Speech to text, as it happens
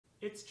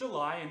It's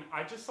July and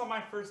I just saw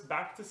my first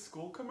back to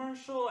school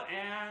commercial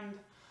and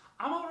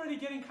I'm already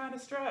getting kind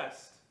of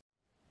stressed.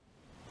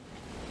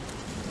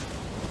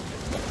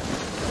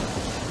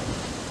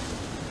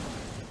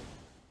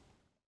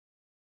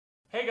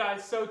 Hey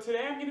guys, so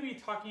today I'm going to be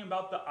talking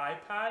about the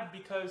iPad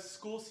because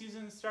school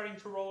season is starting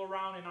to roll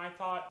around and I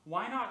thought,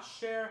 why not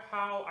share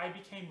how I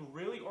became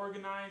really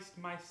organized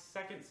my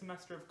second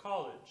semester of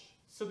college?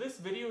 So this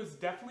video is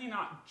definitely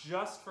not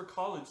just for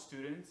college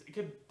students. It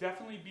could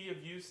definitely be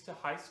of use to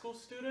high school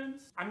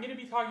students. I'm going to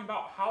be talking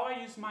about how I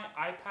use my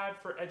iPad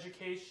for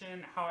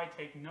education, how I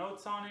take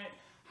notes on it,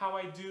 how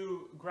I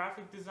do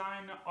graphic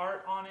design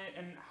art on it,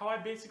 and how I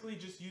basically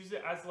just use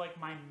it as like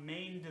my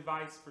main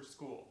device for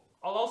school.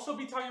 I'll also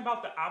be talking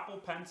about the Apple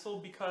Pencil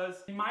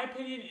because, in my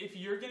opinion, if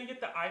you're going to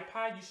get the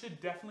iPad, you should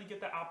definitely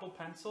get the Apple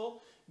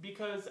Pencil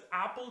because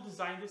Apple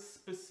designed this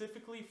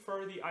specifically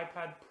for the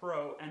iPad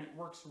Pro and it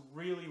works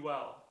really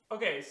well.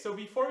 Okay, so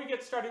before we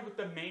get started with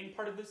the main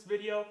part of this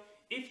video,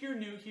 if you're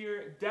new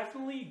here,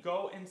 definitely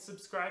go and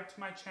subscribe to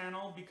my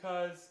channel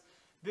because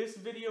this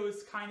video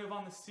is kind of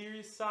on the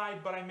serious side,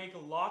 but I make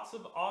lots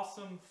of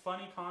awesome,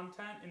 funny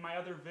content in my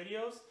other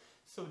videos.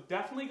 So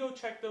definitely go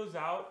check those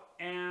out,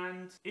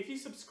 and if you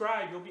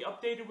subscribe, you'll be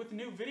updated with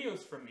new videos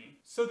from me.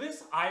 So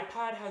this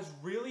iPad has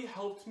really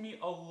helped me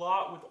a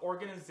lot with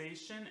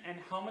organization and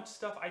how much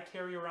stuff I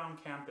carry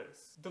around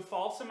campus. The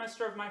fall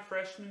semester of my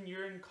freshman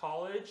year in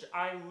college,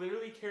 I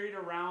literally carried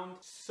around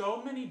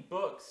so many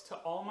books to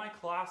all my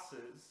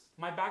classes.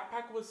 My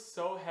backpack was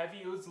so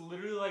heavy, it was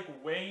literally like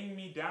weighing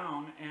me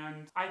down,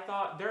 and I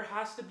thought there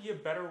has to be a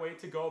better way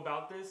to go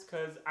about this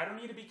because I don't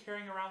need to be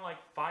carrying around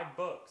like 5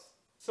 books.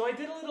 So I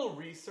did a little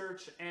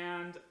research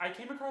and I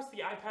came across the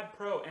iPad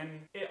Pro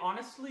and it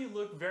honestly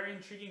looked very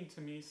intriguing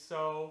to me,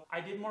 so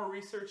I did more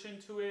research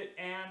into it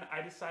and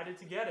I decided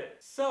to get it.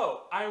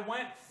 So I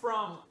went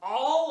from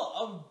all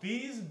of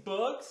these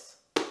books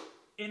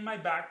in my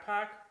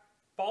backpack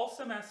fall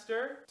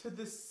semester to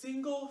the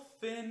single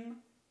thin,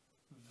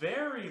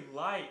 very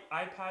light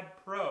iPad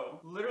Pro.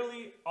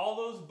 Literally all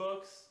those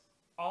books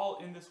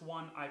all in this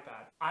one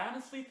iPad. I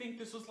honestly think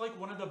this was like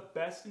one of the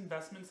best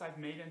investments I've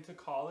made into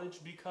college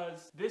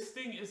because this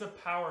thing is a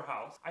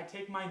powerhouse. I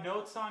take my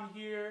notes on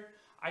here,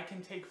 I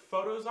can take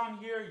photos on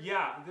here.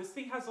 Yeah, this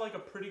thing has like a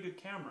pretty good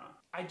camera.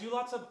 I do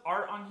lots of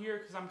art on here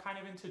because I'm kind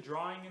of into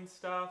drawing and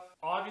stuff.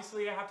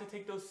 Obviously I have to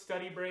take those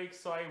study breaks,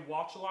 so I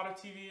watch a lot of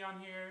TV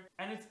on here.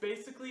 And it's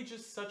basically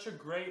just such a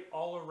great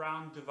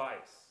all-around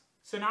device.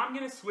 So now I'm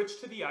gonna switch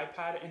to the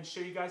iPad and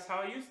show you guys how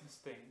I use this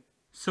thing.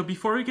 So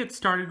before we get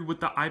started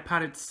with the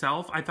iPad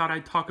itself, I thought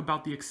I'd talk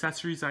about the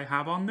accessories I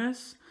have on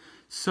this.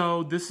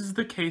 So this is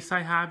the case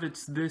I have.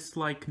 It's this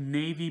like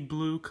navy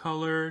blue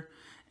color.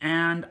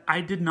 And I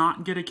did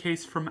not get a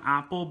case from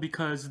Apple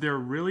because they're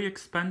really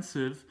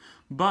expensive.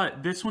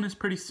 But this one is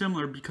pretty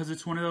similar because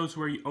it's one of those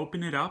where you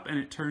open it up and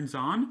it turns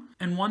on.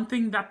 And one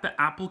thing that the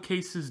Apple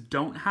cases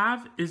don't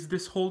have is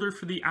this holder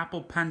for the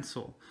Apple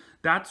Pencil.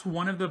 That's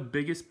one of the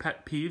biggest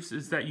pet peeves,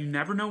 is that you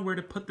never know where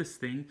to put this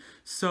thing.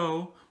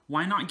 So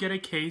why not get a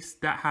case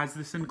that has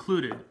this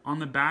included? On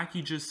the back,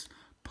 you just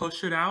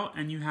push it out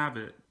and you have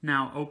it.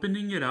 Now,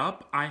 opening it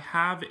up, I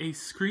have a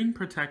screen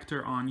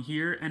protector on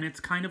here, and it's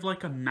kind of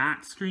like a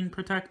matte screen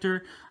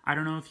protector. I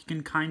don't know if you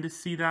can kind of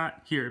see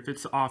that. Here, if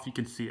it's off, you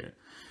can see it.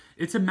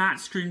 It's a matte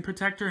screen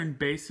protector, and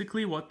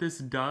basically what this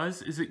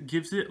does is it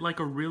gives it like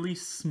a really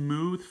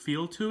smooth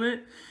feel to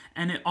it,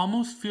 and it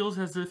almost feels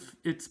as if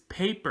it's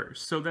paper.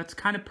 So that's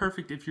kind of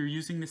perfect if you're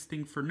using this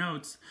thing for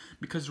notes,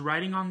 because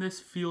writing on this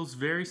feels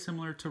very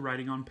similar to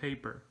writing on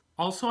paper.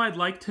 Also, I'd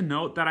like to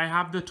note that I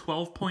have the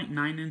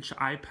 12.9-inch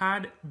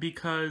iPad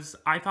because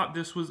I thought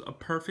this was a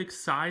perfect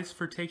size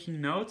for taking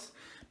notes,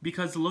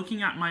 because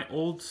looking at my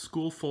old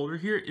school folder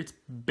here, it's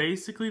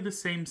basically the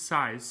same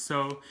size.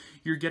 So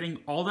you're getting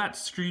all that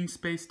screen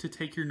space to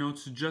take your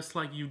notes just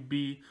like you'd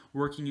be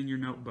working in your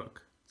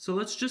notebook. So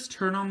let's just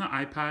turn on the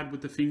iPad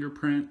with the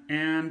fingerprint,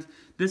 and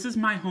this is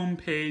my home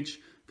page.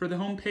 For the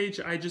home page,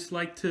 I just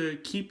like to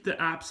keep the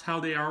apps how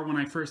they are when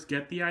I first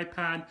get the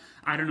iPad.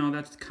 I don't know,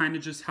 that's kind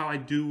of just how I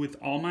do with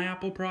all my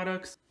Apple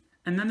products.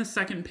 And then the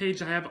second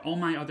page, I have all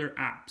my other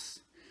apps.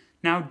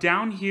 Now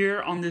down here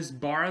on this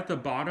bar at the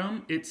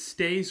bottom, it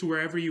stays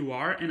wherever you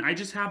are, and I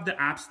just have the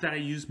apps that I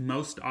use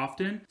most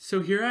often.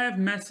 So here I have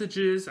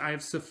Messages, I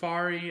have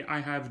Safari,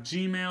 I have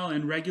Gmail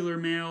and regular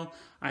mail,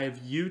 I have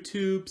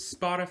YouTube,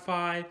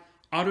 Spotify,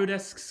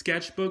 Autodesk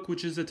Sketchbook,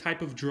 which is a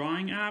type of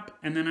drawing app,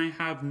 and then I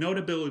have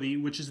Notability,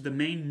 which is the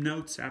main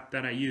notes app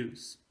that I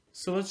use.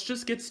 So let's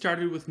just get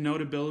started with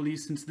Notability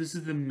since this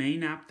is the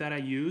main app that I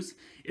use.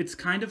 It's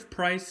kind of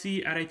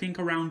pricey at I think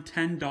around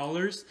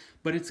 $10,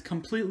 but it's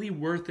completely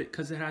worth it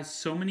because it has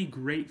so many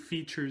great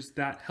features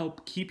that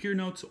help keep your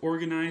notes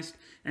organized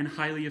and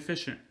highly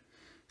efficient.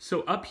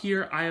 So up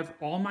here I have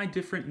all my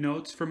different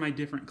notes for my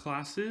different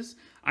classes.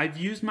 I've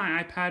used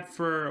my iPad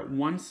for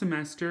one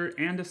semester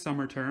and a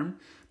summer term,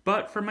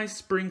 but for my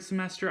spring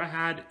semester I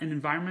had an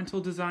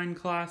environmental design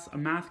class, a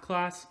math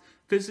class,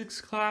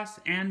 physics class,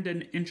 and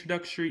an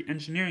introductory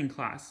engineering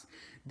class.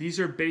 These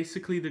are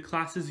basically the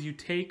classes you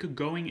take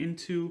going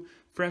into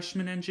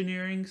freshman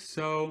engineering,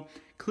 so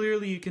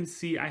clearly you can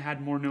see I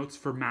had more notes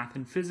for math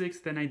and physics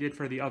than I did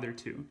for the other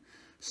two.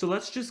 So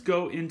let's just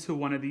go into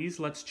one of these.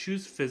 Let's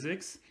choose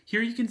physics.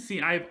 Here you can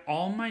see I have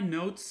all my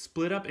notes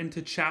split up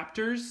into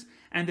chapters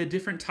and the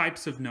different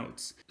types of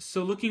notes.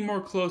 So looking more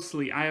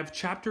closely, I have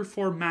chapter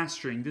 4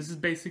 mastering. This is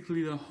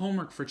basically the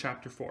homework for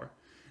chapter 4.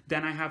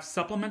 Then I have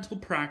supplemental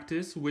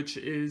practice, which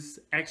is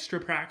extra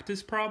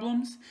practice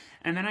problems.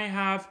 And then I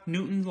have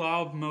Newton's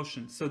law of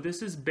motion. So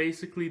this is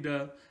basically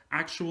the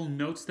actual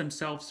notes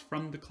themselves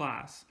from the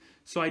class.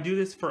 So I do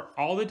this for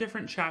all the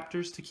different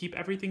chapters to keep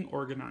everything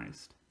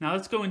organized. Now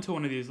let's go into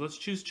one of these. Let's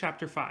choose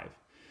chapter 5.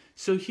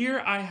 So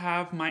here I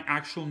have my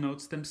actual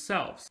notes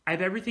themselves. I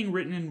have everything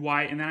written in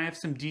white and then I have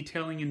some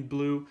detailing in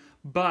blue,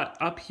 but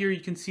up here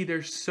you can see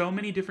there's so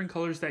many different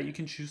colors that you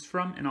can choose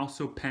from and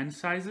also pen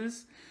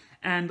sizes.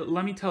 And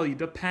let me tell you,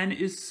 the pen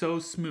is so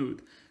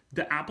smooth.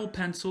 The Apple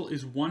Pencil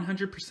is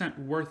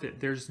 100% worth it.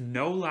 There's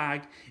no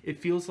lag. It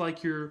feels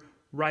like you're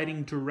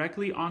writing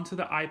directly onto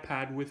the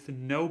iPad with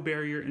no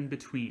barrier in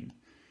between.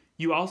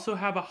 You also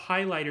have a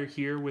highlighter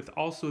here with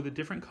also the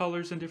different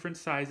colors and different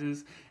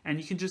sizes, and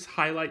you can just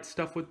highlight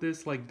stuff with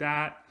this like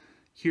that.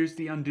 Here's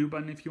the undo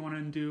button if you want to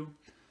undo.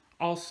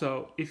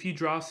 Also, if you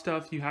draw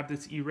stuff, you have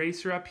this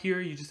eraser up here.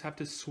 You just have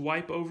to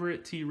swipe over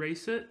it to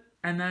erase it.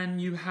 And then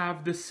you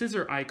have the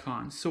scissor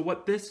icon. So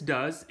what this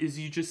does is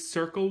you just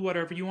circle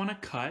whatever you want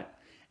to cut,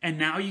 and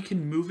now you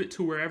can move it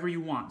to wherever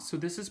you want. So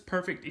this is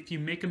perfect if you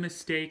make a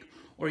mistake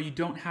or you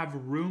don't have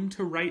room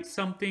to write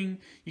something,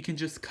 you can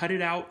just cut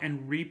it out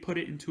and re-put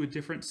it into a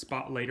different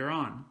spot later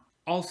on.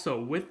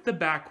 Also, with the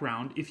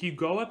background, if you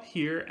go up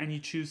here and you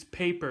choose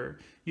paper,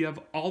 you have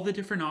all the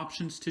different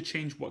options to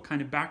change what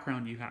kind of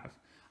background you have.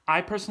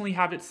 I personally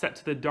have it set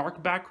to the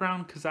dark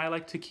background because I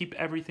like to keep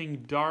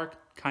everything dark,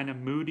 kind of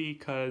moody,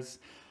 because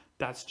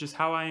that's just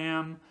how I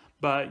am.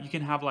 But you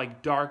can have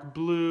like dark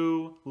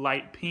blue,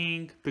 light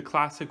pink, the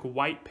classic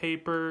white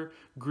paper,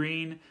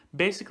 green,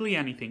 basically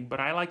anything, but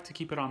I like to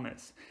keep it on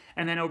this.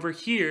 And then over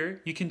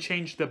here, you can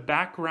change the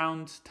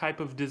background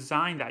type of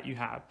design that you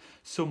have.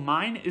 So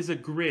mine is a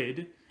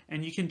grid,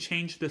 and you can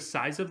change the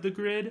size of the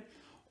grid,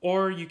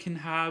 or you can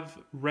have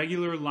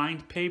regular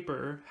lined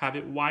paper, have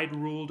it wide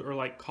ruled or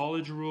like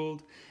college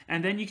ruled,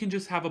 and then you can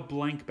just have a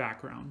blank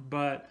background.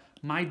 But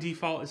my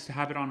default is to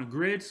have it on a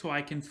grid so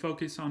I can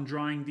focus on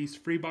drawing these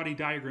free body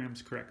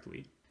diagrams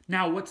correctly.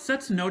 Now, what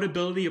sets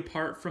Notability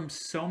apart from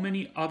so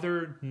many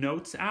other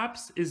notes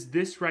apps is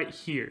this right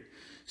here.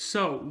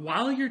 So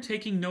while you're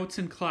taking notes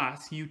in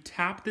class, you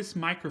tap this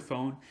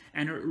microphone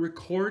and it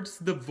records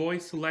the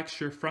voice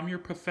lecture from your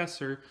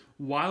professor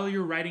while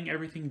you're writing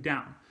everything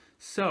down.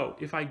 So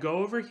if I go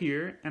over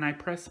here and I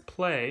press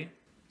play,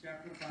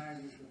 Chapter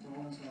 5 is the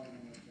problem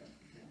solving lecture.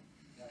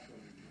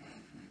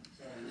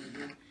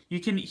 you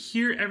can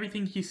hear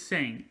everything he's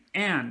saying.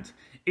 And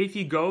if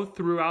you go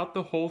throughout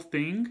the whole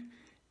thing,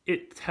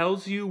 it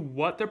tells you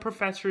what the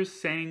professor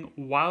is saying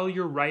while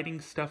you're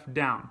writing stuff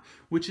down,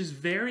 which is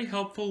very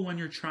helpful when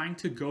you're trying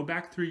to go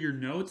back through your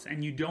notes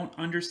and you don't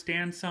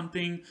understand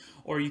something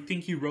or you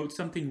think you wrote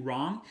something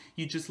wrong.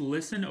 You just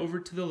listen over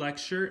to the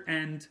lecture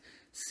and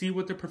see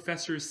what the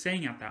professor is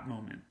saying at that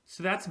moment.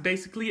 So that's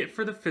basically it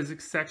for the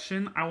physics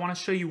section. I want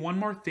to show you one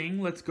more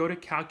thing. Let's go to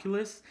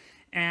calculus,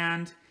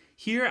 and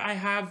here I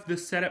have the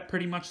setup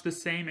pretty much the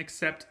same,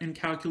 except in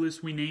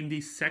calculus we name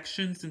these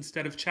sections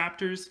instead of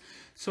chapters.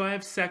 So I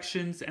have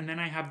sections, and then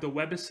I have the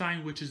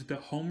WebAssign, which is the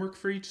homework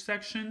for each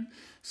section.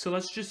 So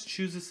let's just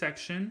choose a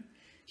section.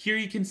 Here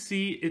you can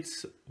see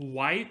it's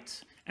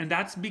white, and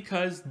that's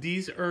because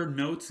these are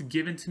notes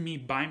given to me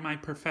by my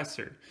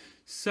professor.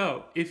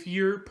 So if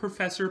your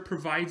professor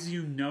provides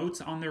you notes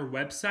on their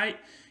website,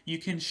 you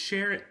can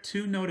share it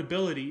to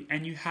Notability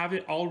and you have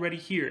it already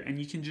here, and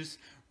you can just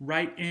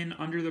write in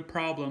under the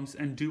problems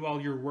and do all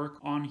your work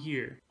on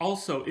here.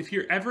 Also, if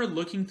you're ever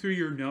looking through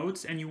your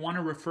notes and you want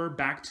to refer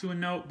back to a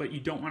note but you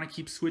don't want to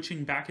keep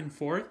switching back and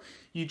forth,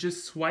 you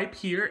just swipe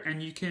here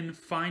and you can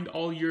find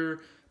all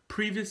your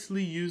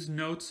previously used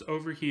notes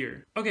over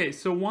here. Okay,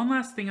 so one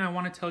last thing I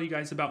want to tell you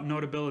guys about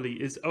Notability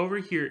is over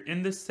here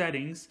in the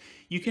settings,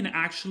 you can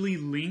actually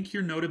link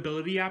your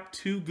Notability app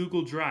to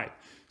Google Drive.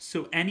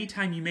 So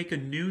anytime you make a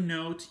new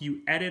note,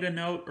 you edit a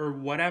note or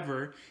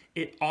whatever,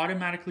 it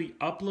automatically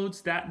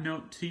uploads that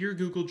note to your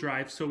Google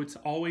Drive so it's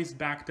always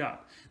backed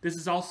up. This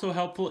is also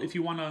helpful if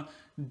you want to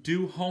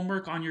do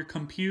homework on your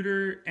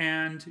computer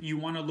and you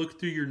want to look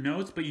through your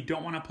notes but you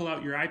don't want to pull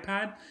out your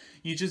iPad.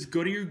 You just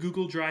go to your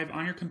Google Drive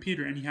on your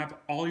computer and you have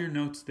all your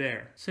notes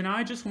there. So now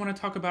I just want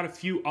to talk about a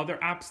few other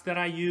apps that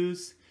I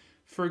use.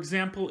 For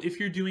example, if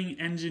you're doing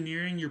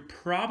engineering, you're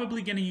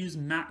probably going to use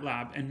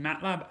MATLAB, and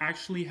MATLAB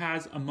actually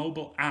has a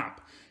mobile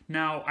app.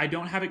 Now, I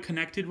don't have it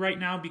connected right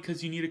now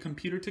because you need a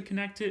computer to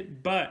connect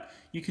it, but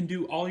you can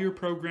do all your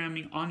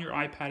programming on your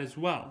iPad as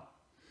well.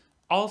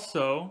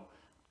 Also,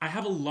 I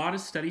have a lot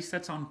of study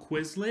sets on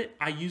Quizlet.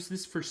 I use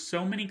this for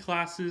so many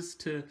classes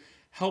to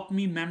help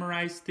me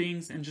memorize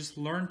things and just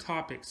learn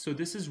topics. So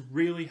this is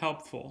really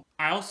helpful.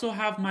 I also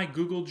have my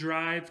Google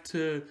Drive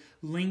to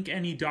link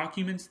any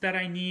documents that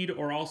I need,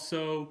 or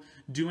also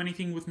do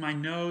anything with my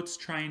notes,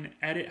 try and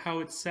edit how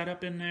it's set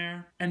up in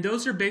there. And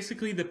those are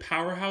basically the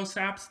powerhouse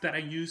apps that I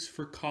use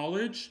for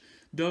college.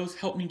 Those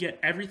help me get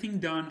everything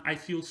done. I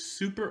feel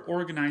super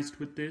organized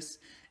with this,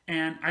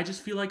 and I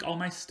just feel like all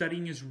my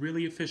studying is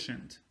really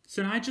efficient.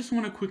 So now I just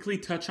want to quickly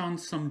touch on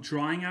some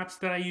drawing apps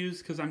that I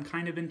use because I'm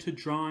kind of into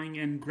drawing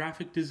and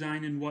graphic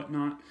design and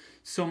whatnot.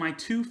 So my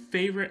two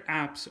favorite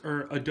apps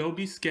are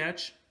Adobe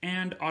Sketch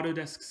and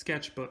Autodesk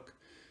Sketchbook.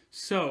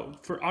 So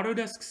for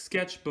Autodesk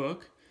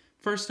Sketchbook,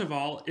 first of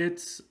all,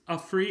 it's a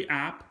free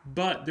app,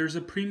 but there's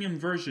a premium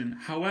version.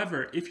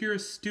 However, if you're a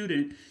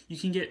student, you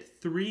can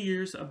get 3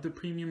 years of the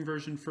premium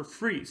version for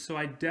free. So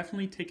I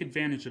definitely take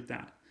advantage of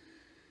that.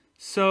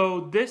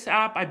 So this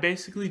app, I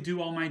basically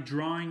do all my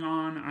drawing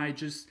on. I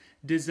just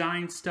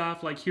design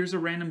stuff. Like here's a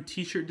random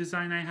t-shirt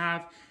design I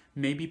have.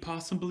 Maybe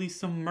possibly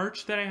some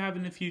merch that I have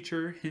in the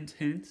future. Hint,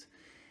 hint.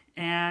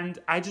 And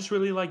I just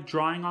really like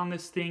drawing on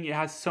this thing. It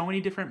has so many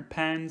different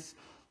pens.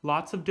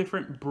 Lots of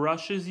different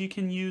brushes you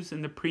can use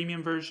in the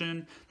premium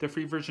version. The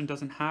free version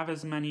doesn't have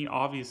as many,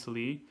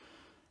 obviously.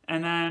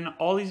 And then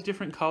all these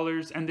different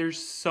colors, and there's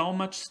so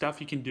much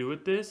stuff you can do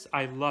with this.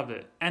 I love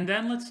it. And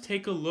then let's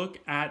take a look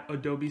at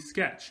Adobe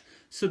Sketch.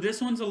 So this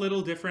one's a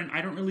little different.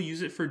 I don't really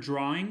use it for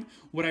drawing.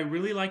 What I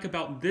really like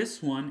about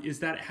this one is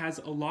that it has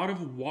a lot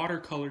of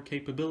watercolor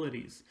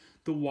capabilities.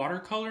 The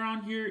watercolor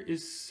on here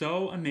is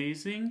so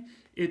amazing.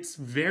 It's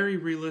very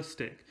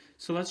realistic.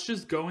 So let's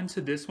just go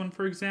into this one,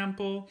 for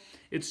example.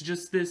 It's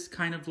just this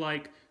kind of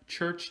like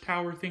church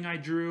tower thing I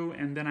drew,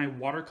 and then I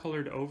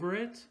watercolored over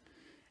it.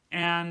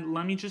 And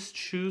let me just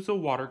choose a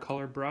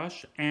watercolor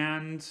brush,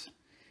 and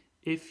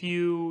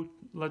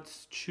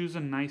let's choose a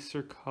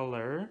nicer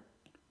color.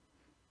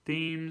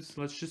 Themes,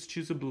 let's just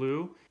choose a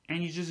blue,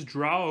 and you just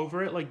draw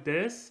over it like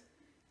this.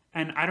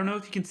 And I don't know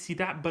if you can see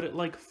that, but it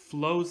like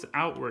flows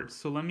outwards.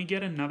 So let me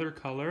get another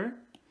color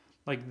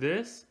like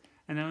this,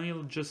 and then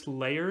you'll just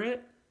layer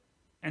it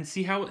and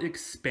see how it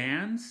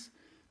expands.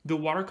 The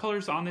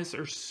watercolors on this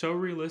are so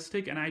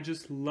realistic, and I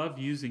just love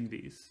using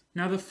these.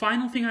 Now the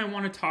final thing I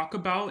want to talk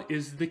about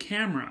is the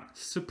camera.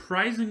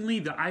 Surprisingly,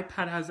 the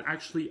iPad has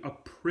actually a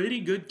pretty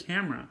good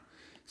camera.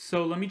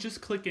 So let me just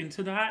click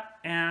into that,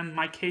 and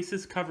my case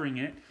is covering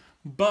it.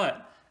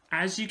 But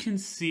as you can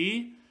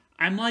see,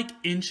 I'm like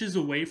inches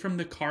away from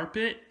the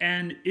carpet,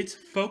 and it's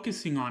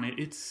focusing on it.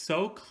 It's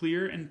so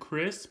clear and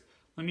crisp.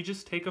 Let me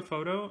just take a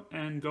photo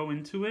and go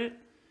into it.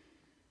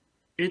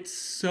 It's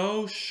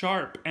so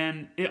sharp,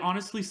 and it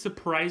honestly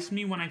surprised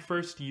me when I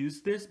first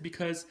used this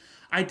because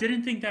I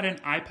didn't think that an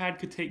iPad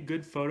could take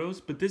good photos,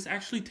 but this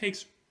actually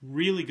takes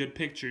really good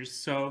pictures.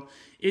 So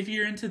if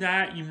you're into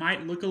that, you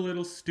might look a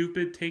little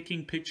stupid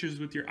taking pictures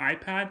with your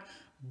iPad,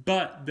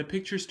 but the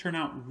pictures turn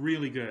out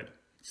really good.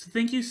 So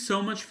thank you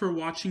so much for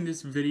watching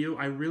this video.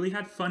 I really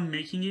had fun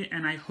making it,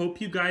 and I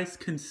hope you guys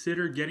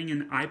consider getting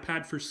an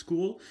iPad for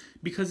school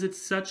because it's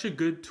such a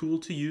good tool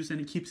to use and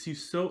it keeps you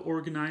so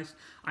organized.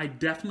 I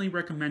definitely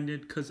recommend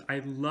it because I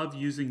love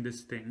using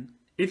this thing.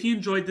 If you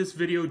enjoyed this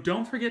video,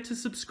 don't forget to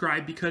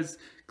subscribe because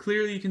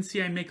clearly you can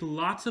see I make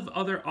lots of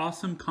other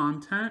awesome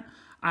content.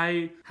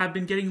 I have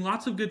been getting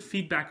lots of good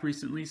feedback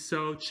recently,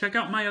 so check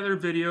out my other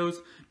videos.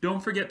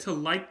 Don't forget to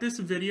like this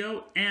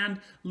video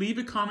and leave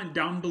a comment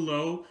down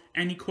below.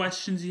 Any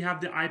questions you have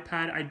the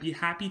iPad, I'd be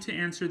happy to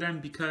answer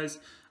them because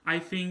I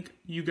think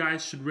you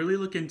guys should really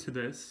look into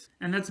this.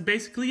 And that's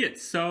basically it,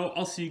 so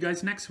I'll see you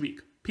guys next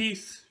week.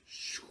 Peace.